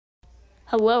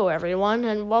Hello everyone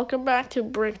and welcome back to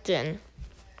Brickton.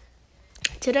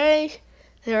 Today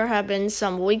there have been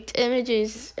some leaked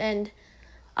images and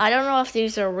I don't know if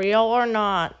these are real or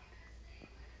not,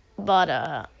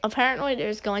 but apparently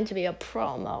there's going to be a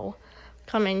promo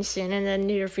coming soon in the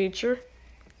near future.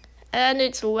 And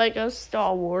it's Lego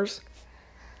Star Wars.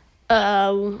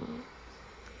 Yoda's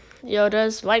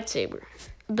lightsaber.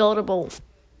 Buildable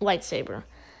lightsaber.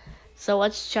 So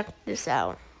let's check this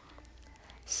out.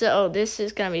 So this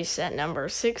is going to be set number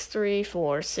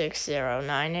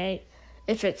 6346098,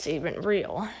 if it's even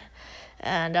real.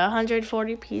 And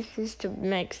 140 pieces to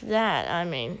make that. I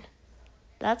mean,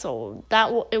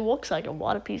 it looks like a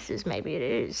lot of pieces. Maybe it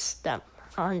is that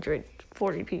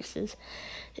 140 pieces.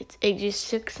 It's ages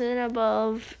 6 and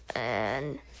above.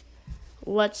 And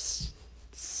let's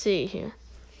see here.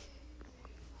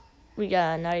 We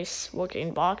got a nice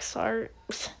looking box art.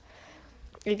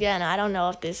 Again, I don't know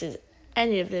if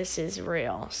any of this is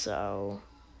real, so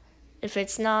if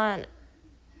it's not,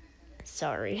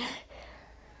 sorry.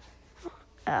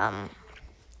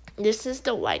 This is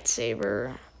the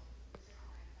lightsaber.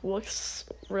 Looks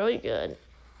really good.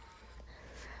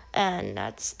 And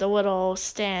that's the little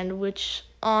stand, which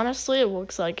honestly it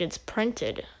looks like it's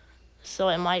printed, so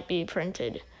it might be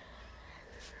printed.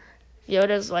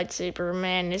 Yoda's lightsaber,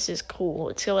 man, this is cool.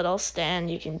 It's a little stand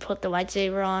you can put the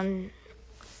lightsaber on.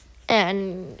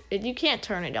 And you can't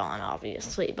turn it on,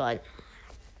 obviously, but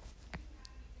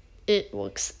it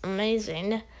looks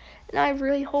amazing. And I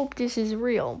really hope this is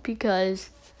real, because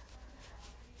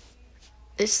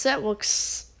this set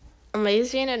looks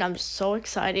amazing, and I'm so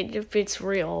excited if it's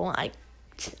real.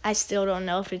 I still don't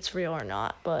know if it's real or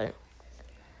not, but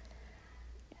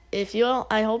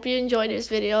I hope you enjoyed this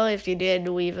video. If you did,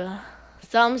 leave a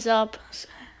thumbs up.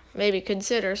 Maybe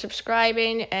consider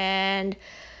subscribing, and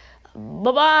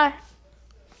bye-bye.